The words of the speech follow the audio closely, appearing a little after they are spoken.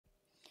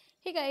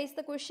Hey guys,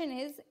 the question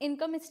is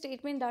income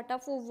statement data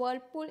for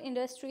Whirlpool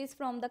Industries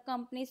from the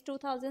company's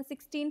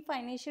 2016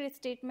 financial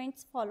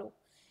statements follow.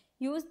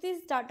 Use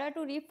this data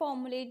to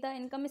reformulate the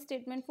income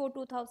statement for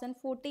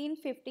 2014,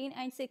 15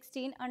 and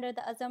 16 under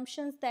the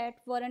assumptions that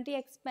warranty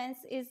expense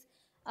is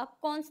a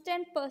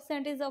constant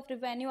percentage of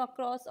revenue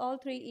across all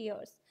 3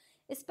 years.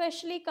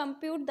 Especially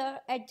compute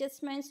the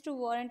adjustments to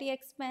warranty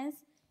expense,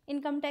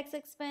 income tax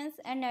expense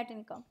and net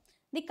income.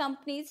 The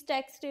company's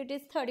tax rate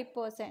is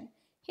 30%.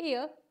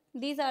 Here,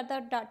 these are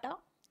the data.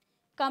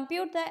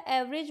 Compute the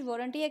average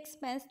warranty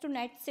expense to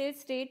net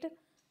sales rate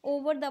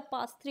over the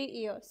past 3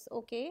 years.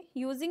 Okay.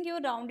 Using your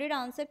rounded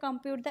answer,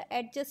 compute the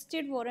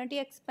adjusted warranty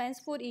expense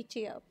for each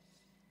year.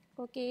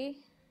 Okay.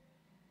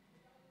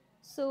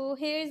 So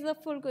here is the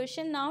full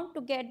question. Now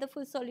to get the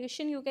full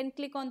solution, you can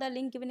click on the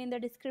link given in the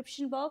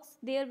description box.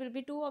 There will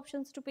be two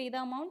options to pay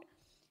the amount.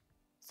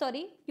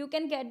 Sorry, you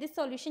can get this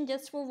solution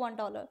just for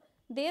 $1.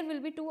 There will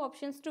be two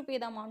options to pay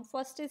the amount.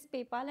 First is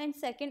PayPal and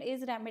second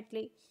is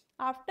Remitly.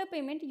 After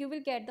payment, you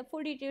will get the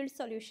full detailed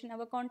solution.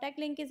 Our contact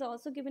link is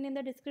also given in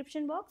the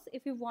description box.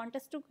 If you want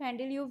us to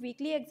handle your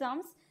weekly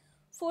exams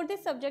for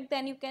this subject,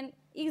 then you can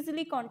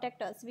easily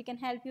contact us. We can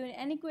help you in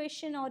any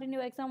question or in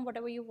your exam,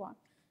 whatever you want.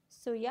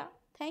 So yeah,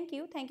 thank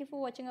you. Thank you for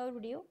watching our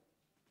video.